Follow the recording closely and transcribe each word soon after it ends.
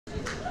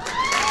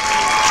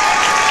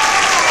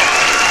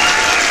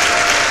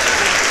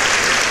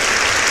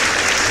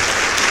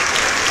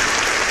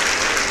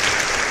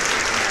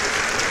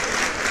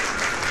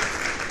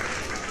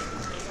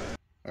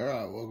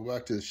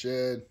back to the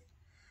shed.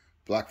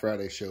 Black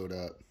Friday showed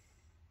up.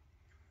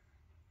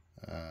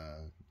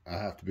 I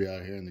have to be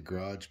out here in the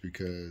garage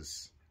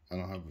because I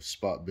don't have a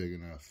spot big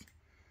enough.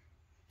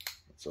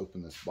 Let's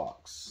open this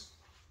box.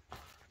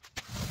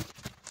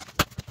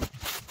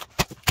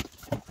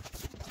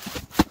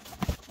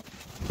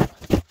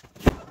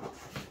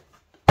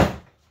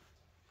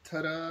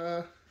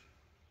 Ta-da!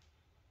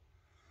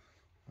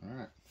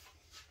 Alright.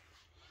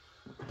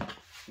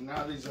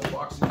 Now these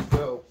unboxings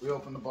go. We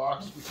open the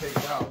box, we take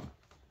it out.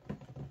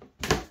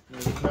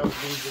 There's no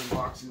these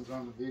unboxings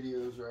on the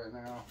videos right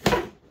now.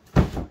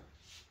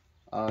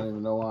 I don't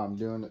even know why I'm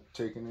doing it,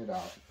 taking it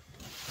out.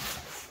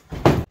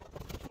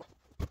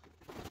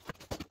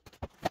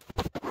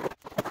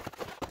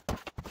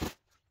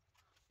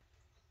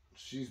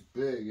 She's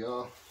big,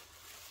 y'all.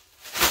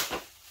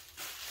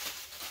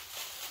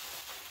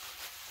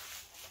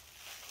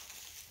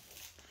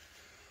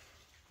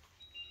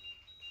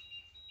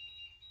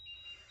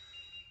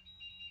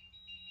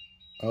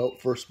 Oh,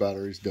 first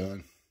battery's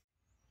done.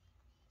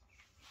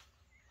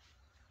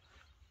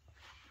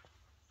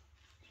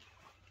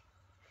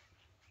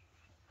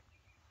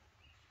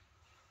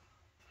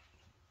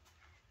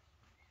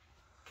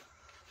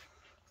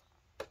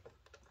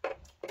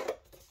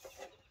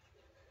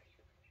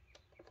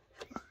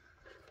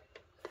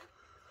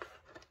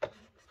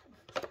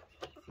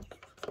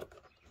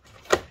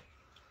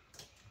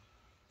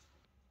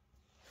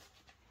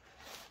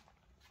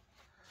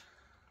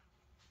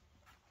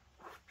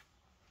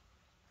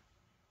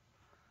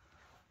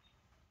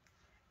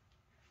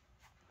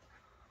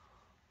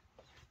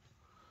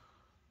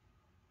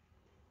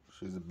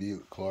 She's a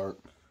beaut, Clark.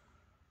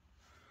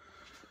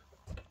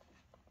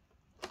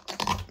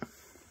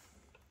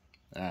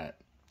 Alright,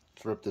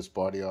 let's rip this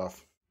body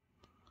off.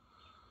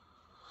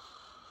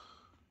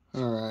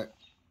 Alright,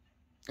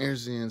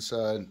 here's the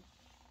inside.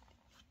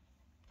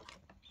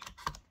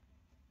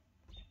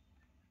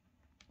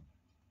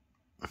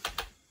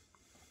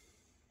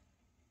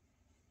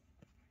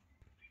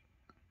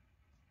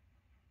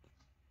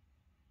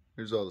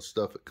 Here's all the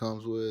stuff it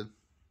comes with.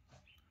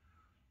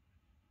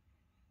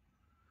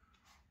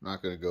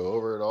 Not going to go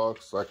over it all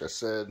because, like I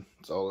said,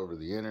 it's all over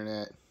the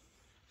internet.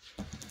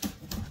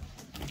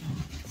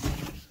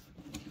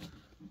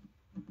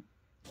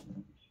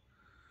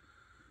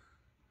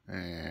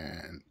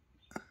 And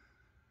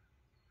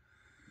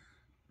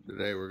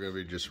today we're going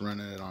to be just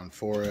running it on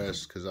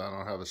 4S because I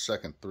don't have a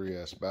second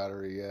 3S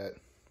battery yet.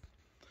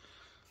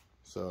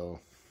 So,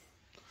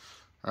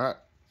 alright,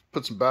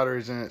 put some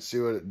batteries in it, see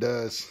what it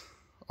does.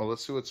 Oh,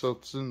 let's see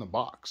what's in the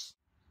box.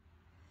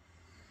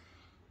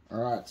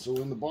 Alright, so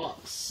in the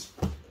box,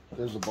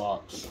 there's a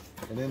box.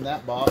 And in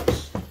that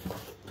box,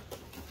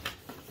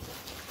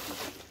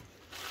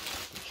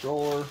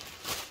 controller,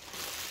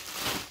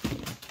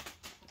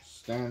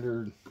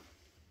 standard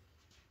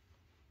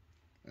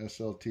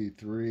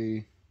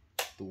SLT3,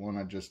 the one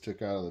I just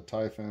took out of the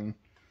Typhon,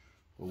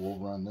 but we'll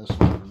run this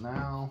one for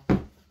now.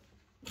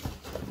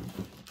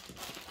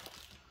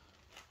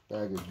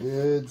 Bag of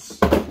goods.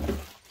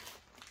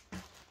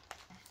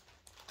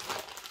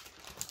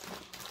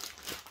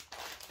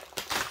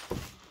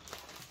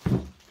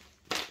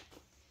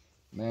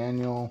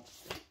 Manual,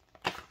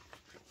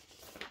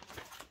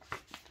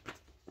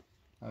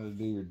 how to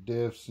do your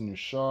diffs and your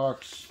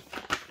shocks,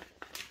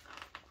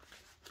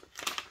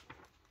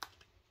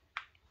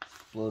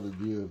 floated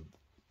view of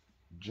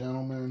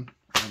gentleman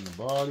on the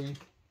body.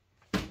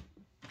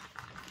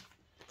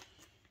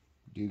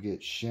 You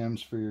get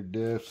shims for your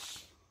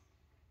diffs,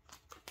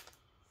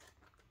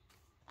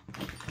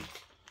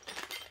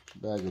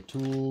 bag of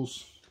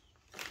tools,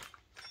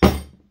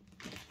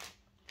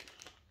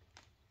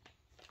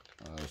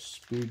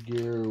 speed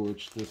gear,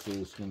 which this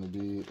is going to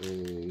be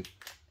a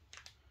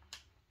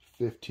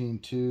 15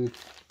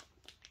 tooth.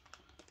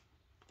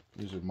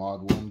 These are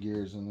mod 1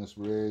 gears in this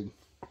rig,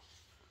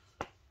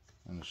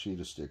 and a sheet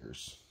of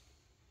stickers.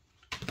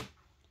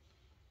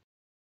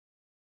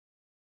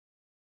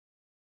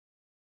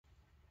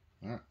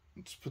 Alright,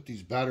 let's put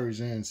these batteries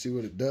in and see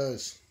what it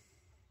does.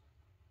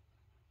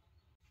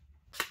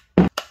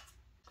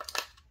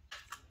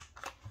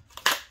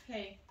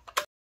 Hey.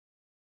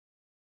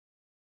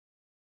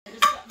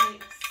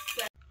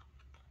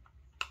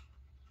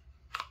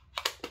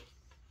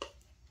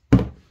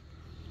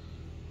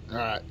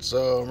 Alright,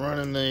 so I'm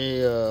running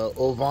the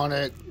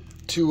Ovonic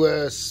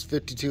 2S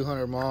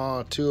 5200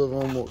 mAh, 2 of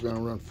them. We're going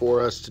to run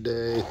 4S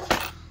today.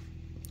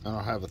 I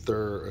don't have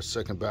a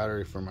second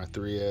battery for my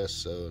 3S,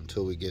 so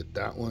until we get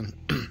that one.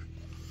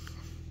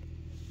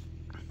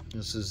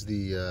 This is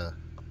the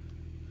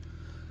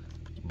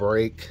rear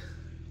brake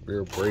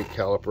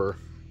caliper.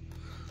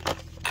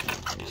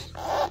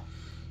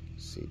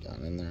 See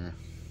down in there.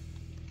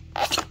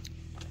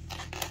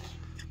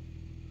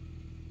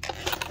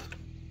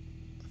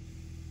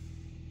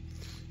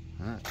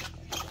 Alright,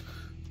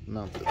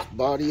 mount this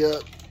body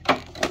up.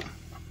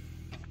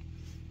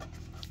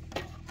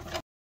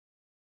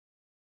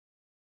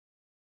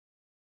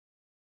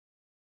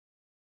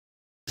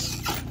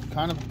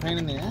 Kind of a pain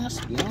in the ass,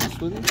 to be honest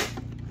with you.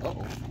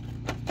 Uh-oh.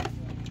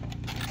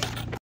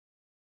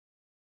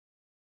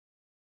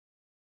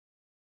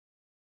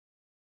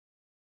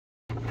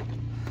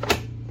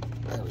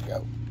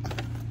 go.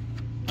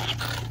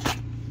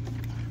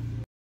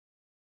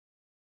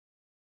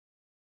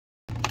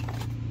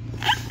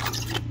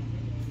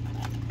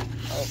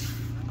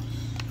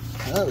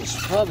 Oh, we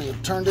should probably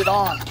have turned it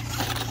on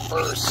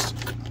first.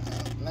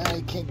 Now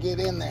you can't get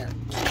in there.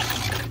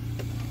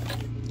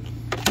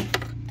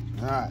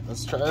 Alright,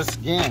 let's try this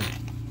again.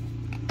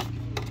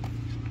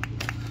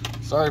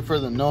 Sorry for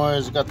the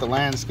noise. Got the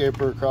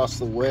landscaper across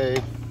the way.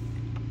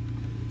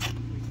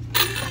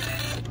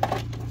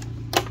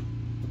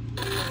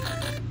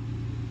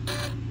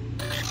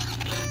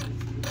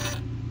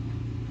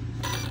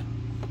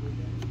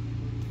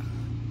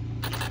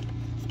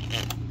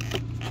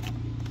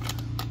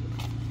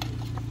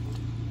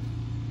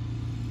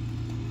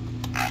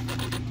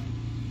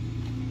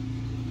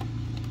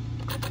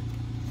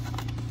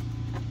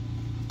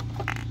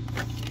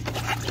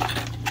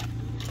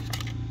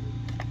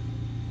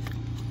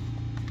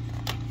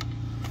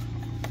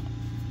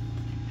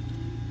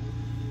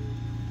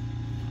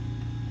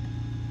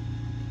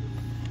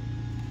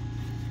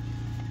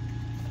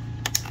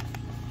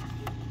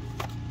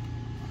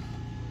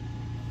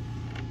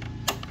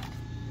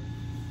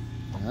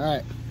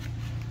 Alright,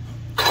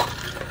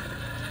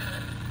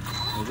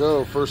 here we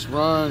go. First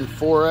run,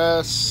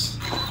 4S,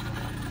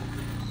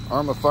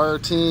 ARRMA Fire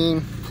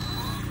Team.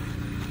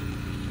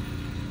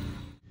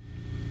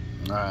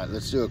 Alright,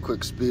 let's do a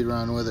quick speed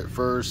run with it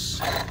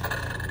first.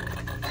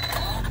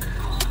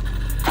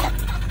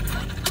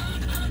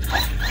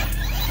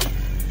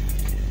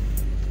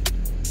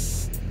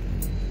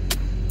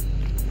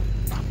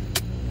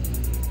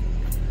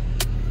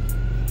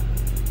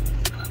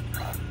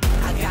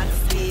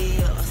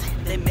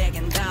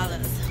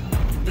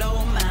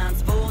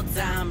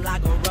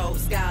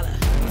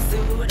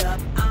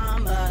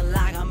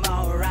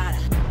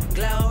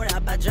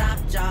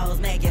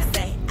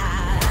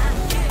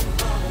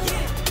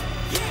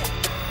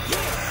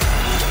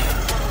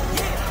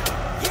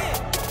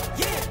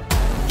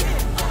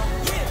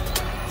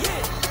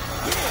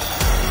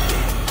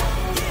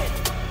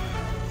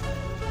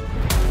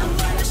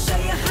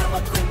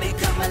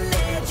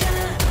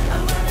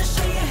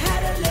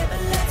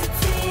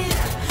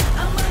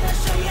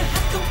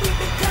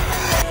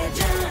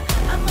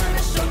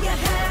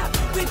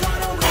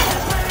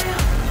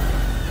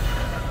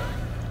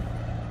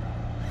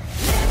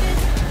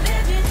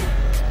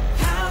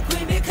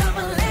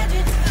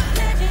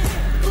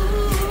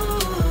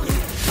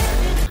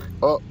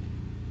 Oh,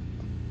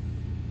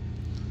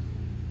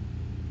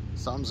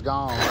 something's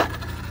gone.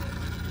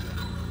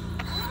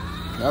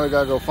 Now we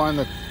gotta go find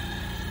the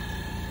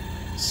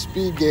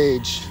speed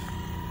gauge.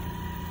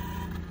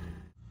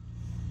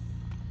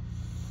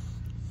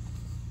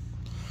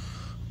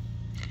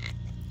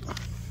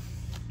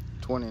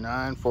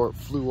 $29 before it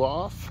flew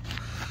off.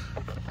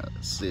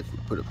 Let's see if we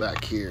put it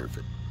back here, if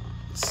it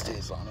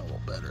stays on a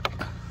little better.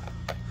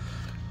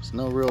 There's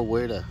no real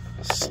way to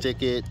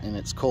stick it, and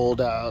it's cold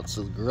out,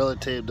 so the Gorilla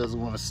Tape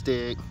doesn't want to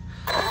stick.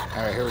 All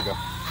right, here we go.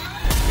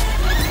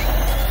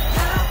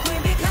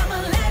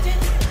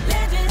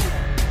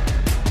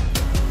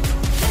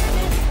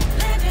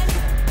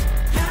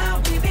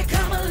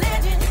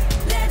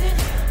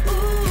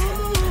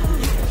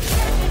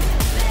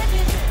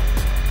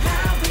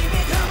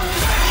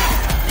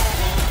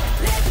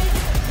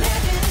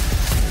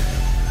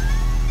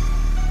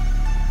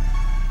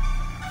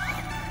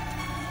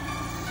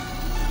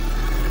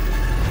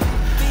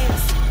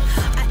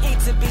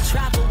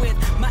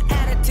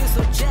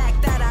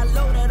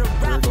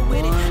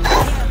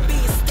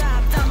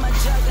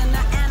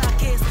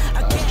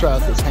 Try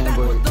out this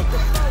handbrake.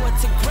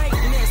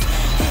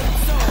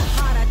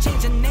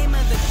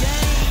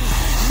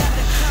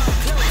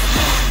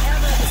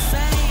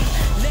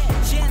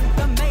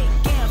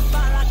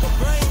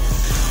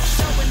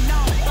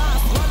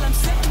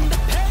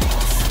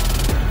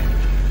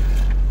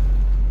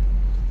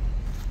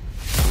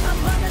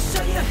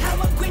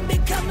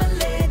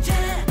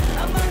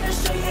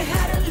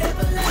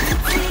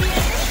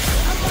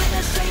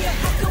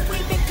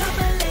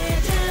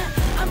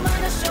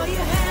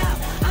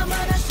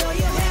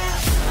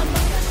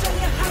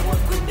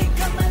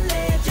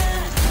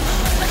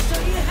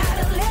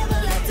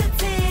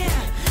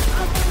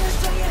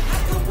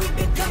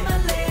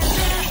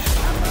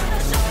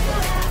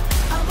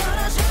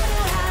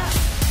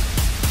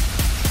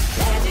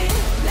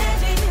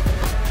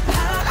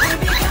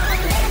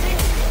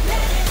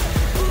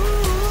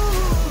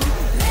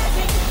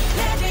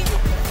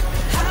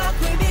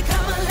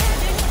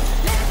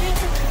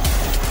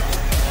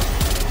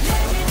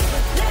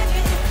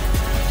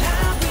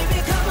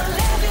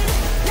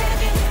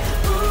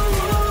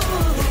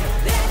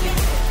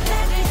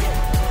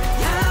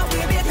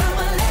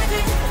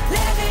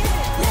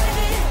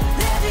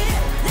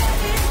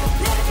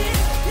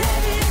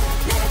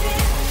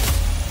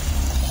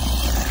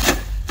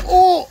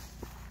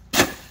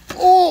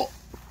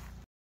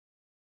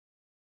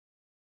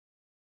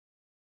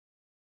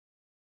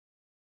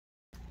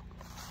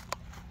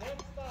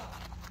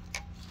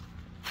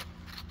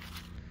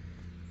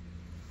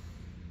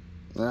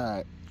 All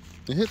right,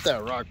 it hit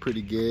that rock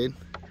pretty good.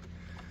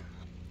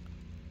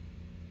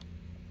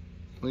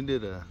 we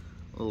did a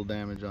little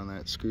damage on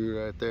that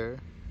screw right there,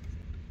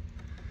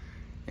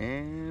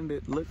 and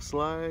it looks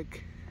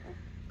like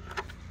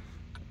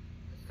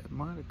it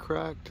might have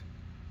cracked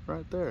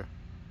right there.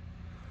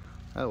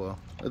 Oh well,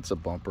 it's a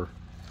bumper.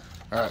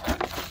 All right,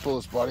 pull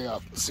this body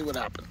out, see what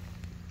happened.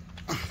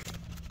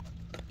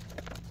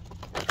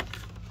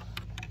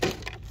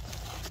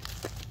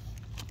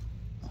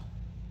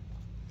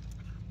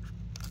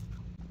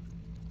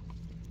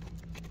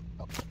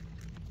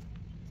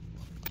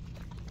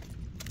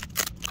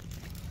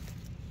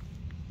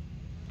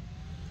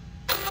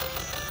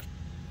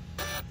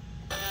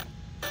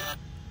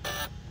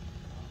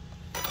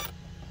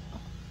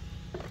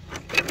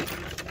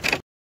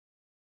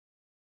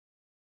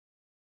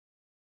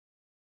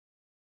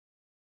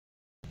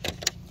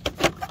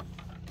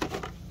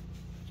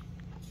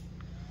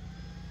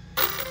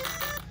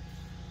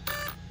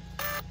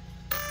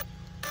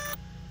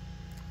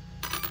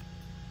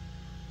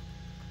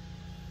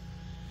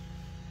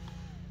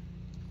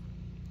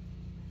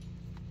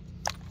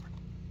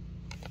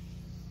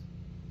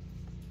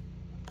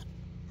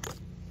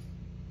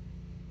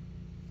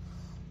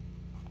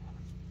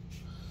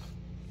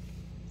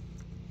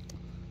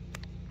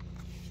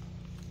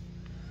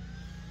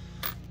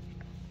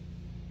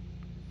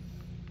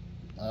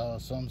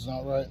 Something's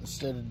not right in the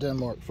state of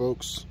Denmark,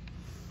 folks.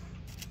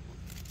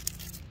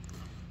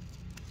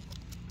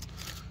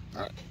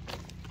 All right.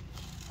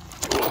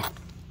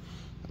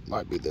 It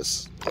might be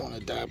this one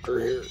adapter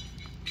here.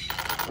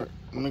 All right,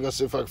 let me go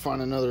see if I can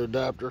find another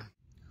adapter.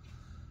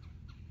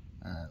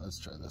 All right, let's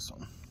try this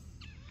one.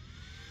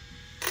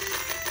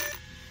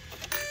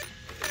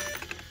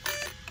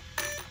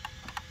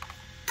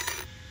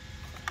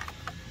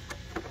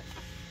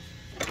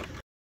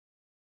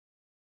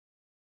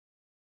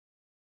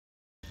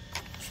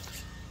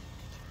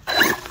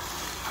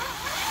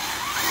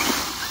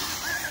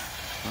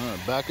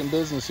 Back in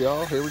business,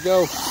 y'all. Here we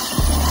go.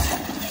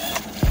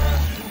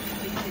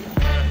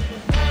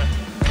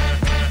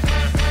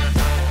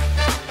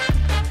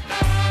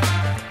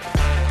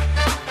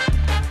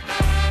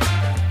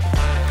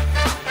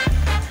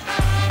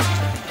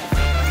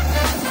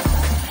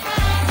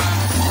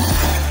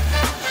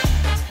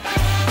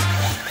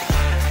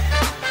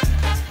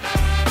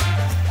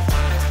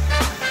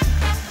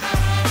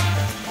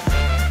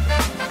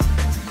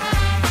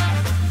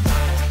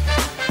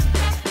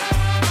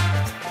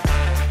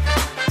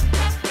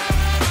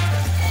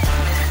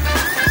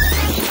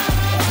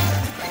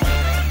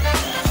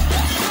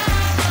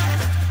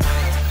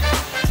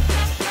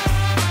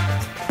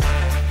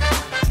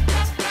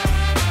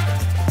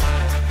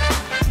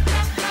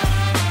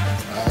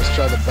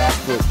 Try the back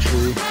foot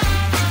tree.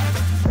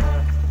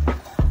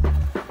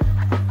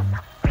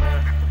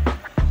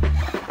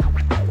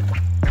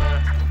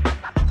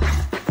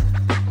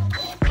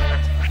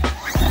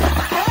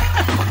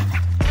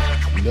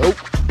 Nope.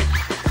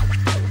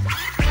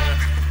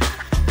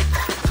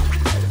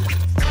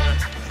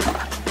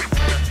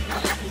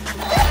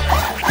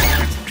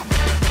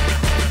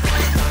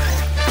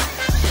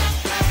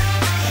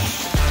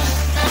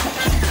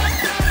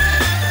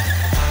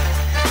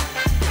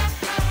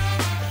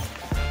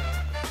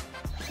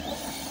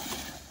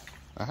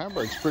 The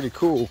handbrake's pretty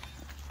cool.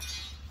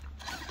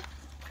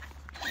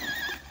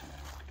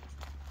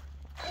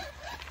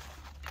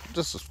 I'm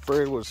just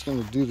afraid what it's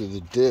going to do to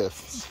the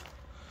diffs.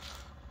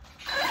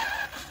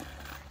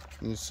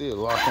 You see it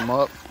lock them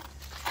up.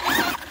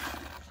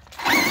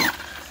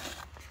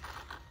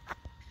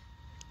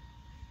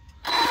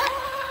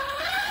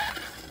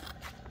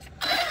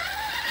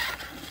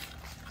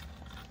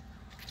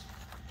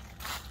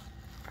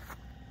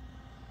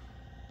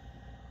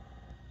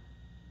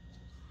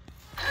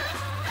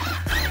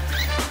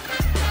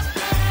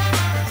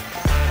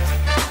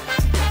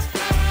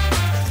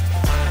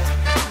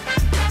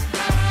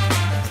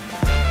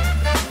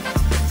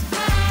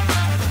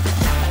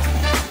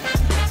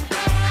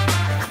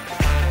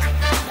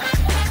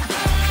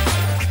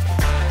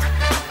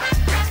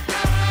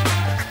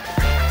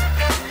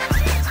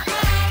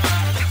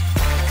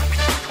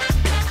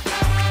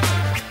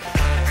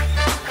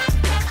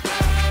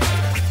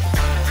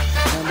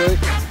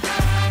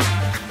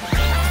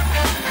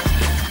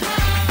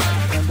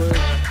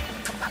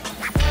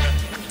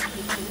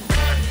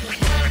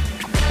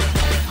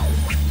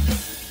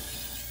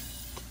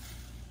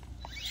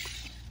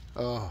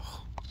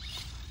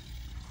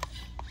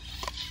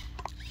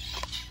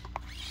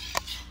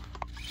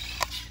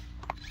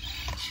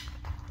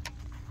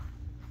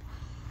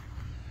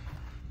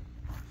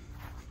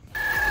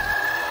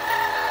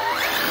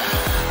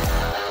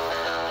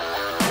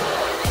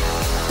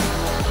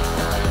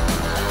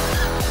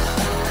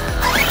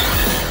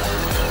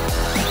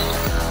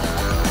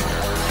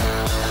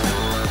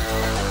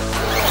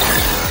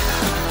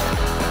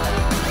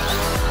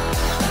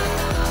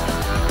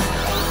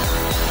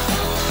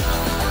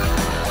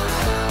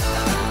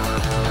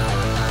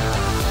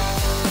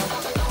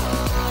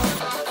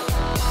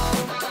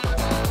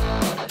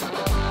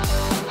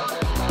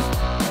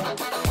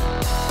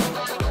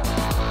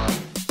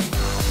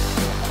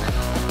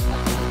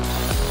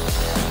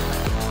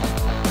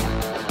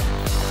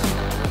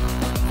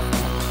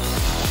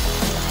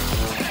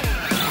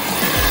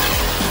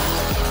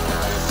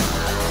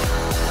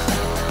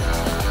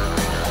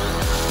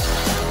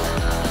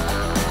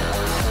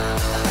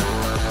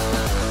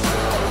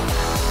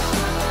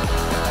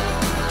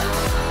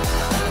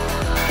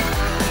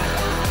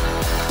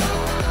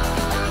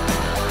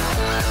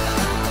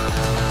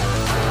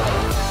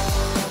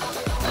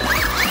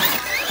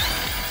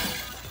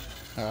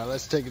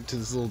 take it to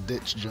this little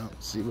ditch jump,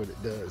 see what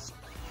it does.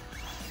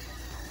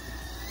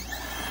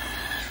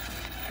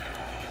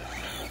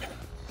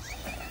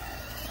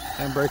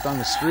 Handbrake on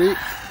the street.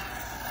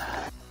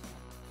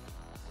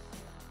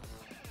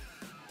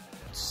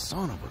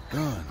 Son of a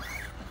gun.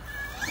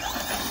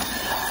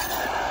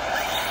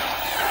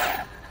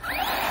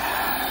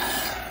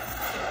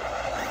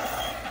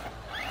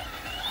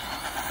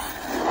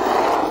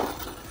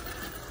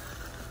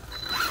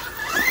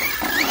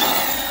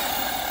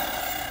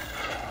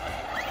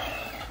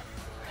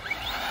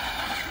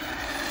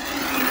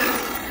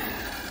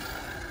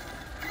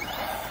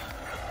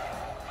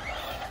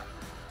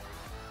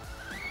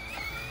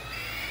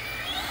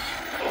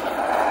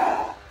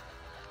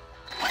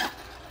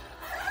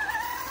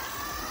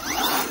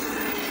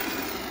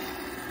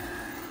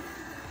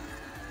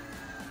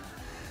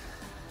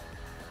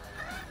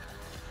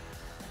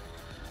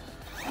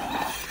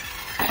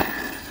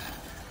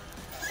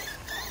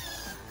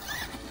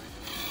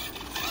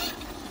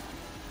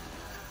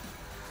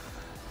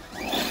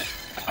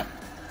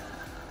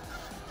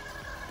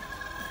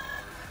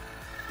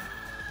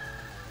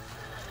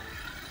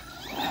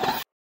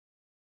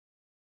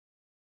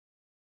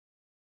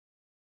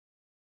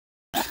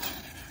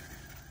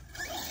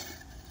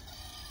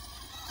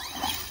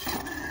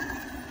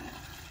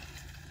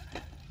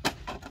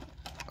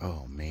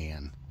 Oh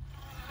man.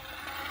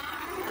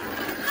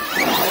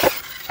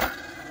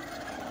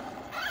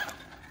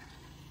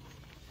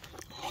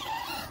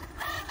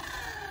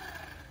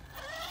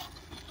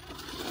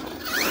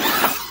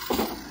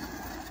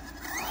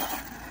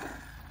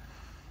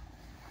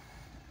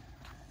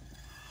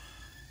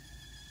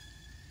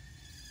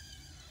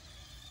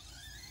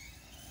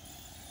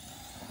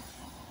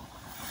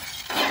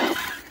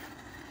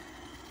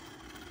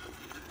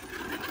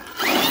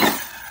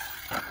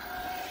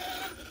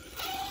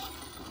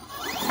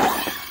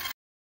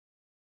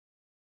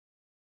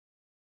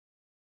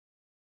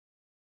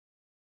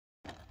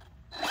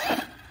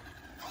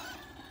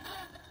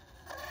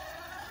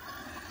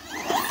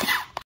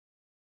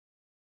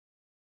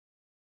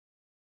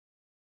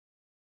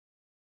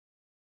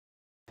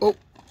 Oh,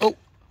 oh,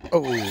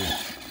 oh.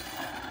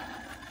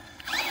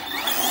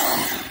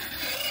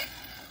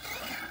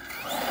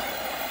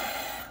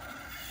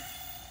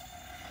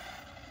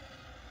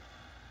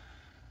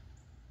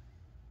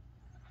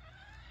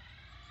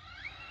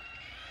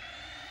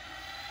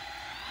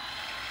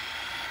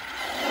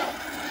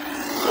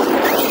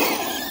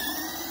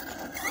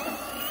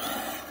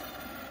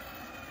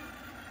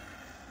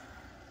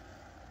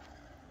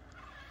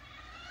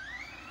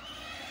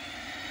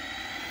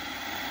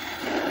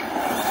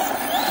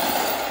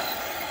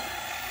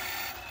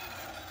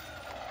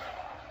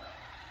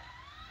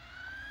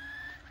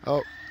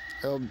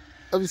 Oh,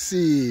 let me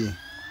see.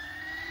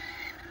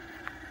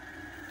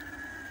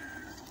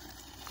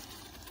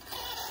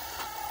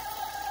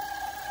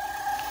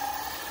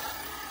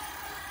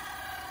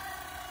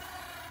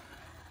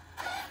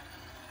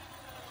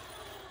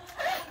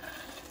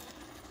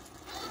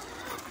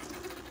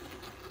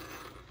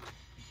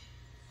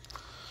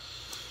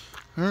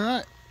 All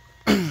right.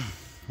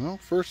 Well,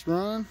 first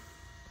run.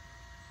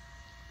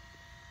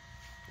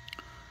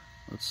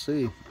 Let's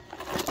see.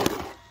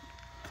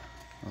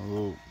 A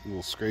little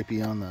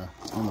scrapey on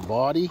the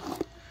body.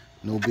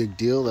 No big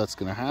deal. That's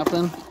gonna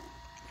happen.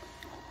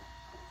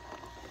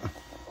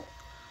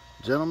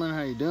 Gentlemen,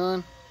 how you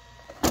doing?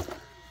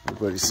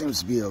 Everybody seems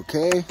to be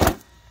okay. How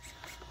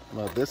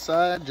about this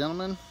side,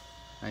 gentlemen?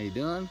 How you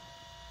doing?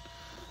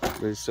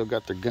 Everybody still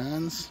got their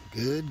guns?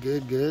 Good,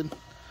 good, good.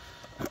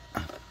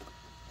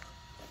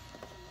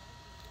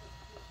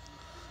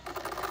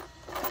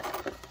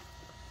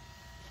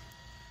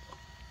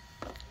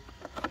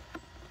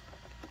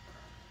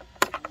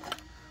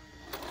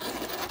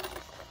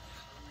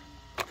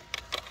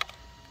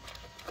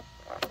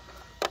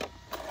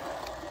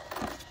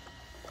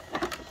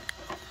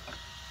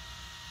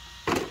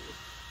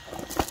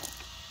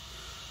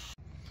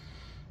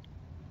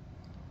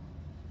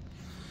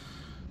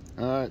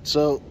 All right,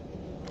 so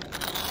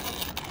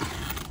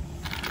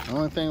the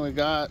only thing we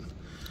got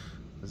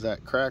is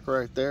that crack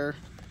right there,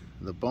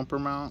 the bumper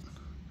mount.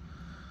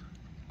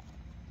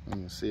 You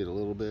can see it a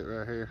little bit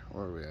right here.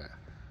 Where are we at?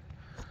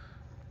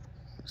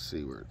 Let's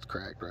see where it's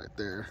cracked right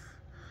there.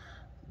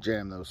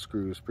 Jam those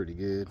screws pretty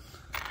good.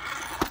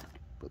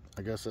 But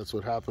I guess that's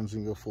what happens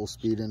when you go full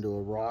speed into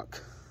a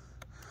rock.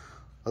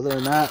 Other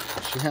than that,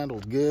 she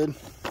handled good.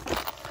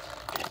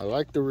 I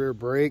like the rear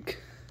brake.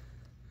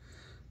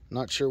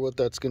 Not sure what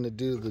that's going to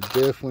do to the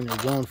diff when you're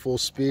going full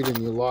speed and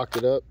you lock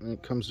it up and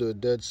it comes to a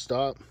dead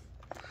stop.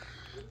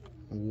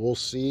 We'll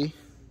see.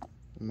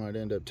 We might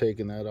end up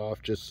taking that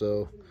off just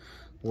so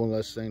one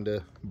less thing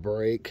to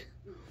break.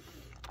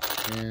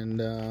 And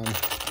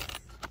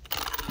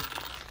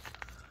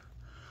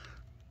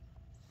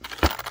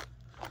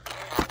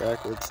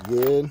back looks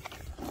good.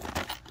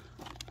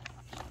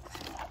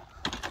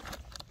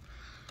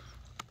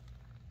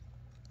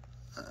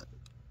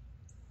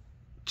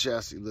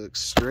 Chassis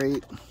looks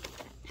straight.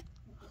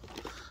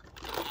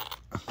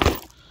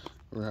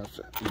 We're gonna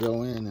have to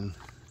go in and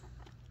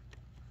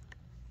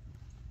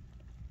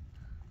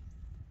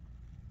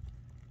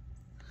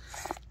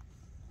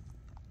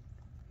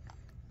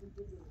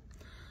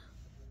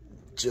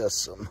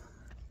adjust some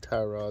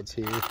tie rods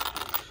here.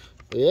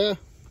 But yeah.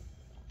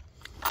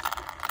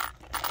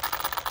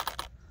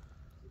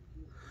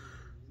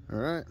 All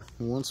right,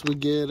 once we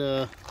get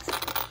you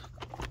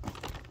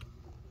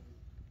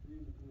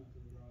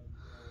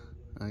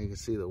can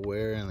see the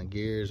wear in the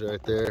gears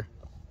right there.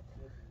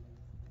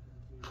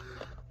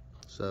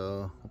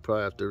 So we'll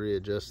probably have to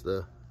readjust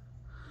that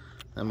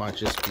might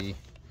just be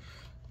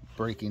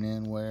breaking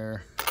in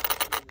wear.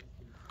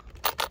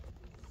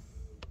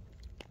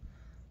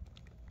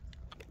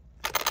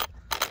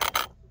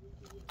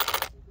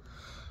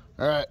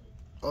 All right,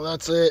 well,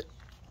 that's it.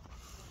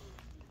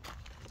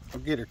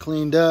 We'll get her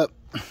cleaned up,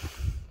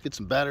 get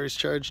some batteries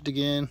charged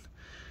again,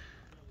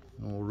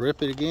 and we'll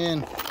rip it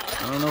again.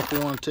 I don't know if we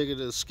want to take it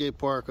to the skate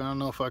park. I don't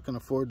know if I can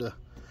afford to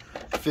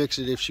fix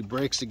it if she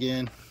breaks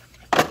again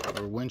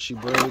or when she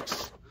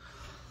breaks.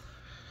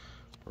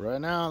 Right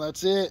now,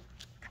 that's it.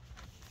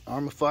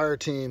 ARRMA Fire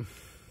Team.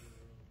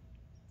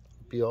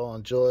 Hope you all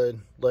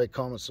enjoyed. Like,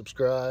 comment,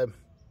 subscribe.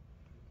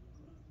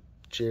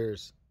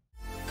 Cheers.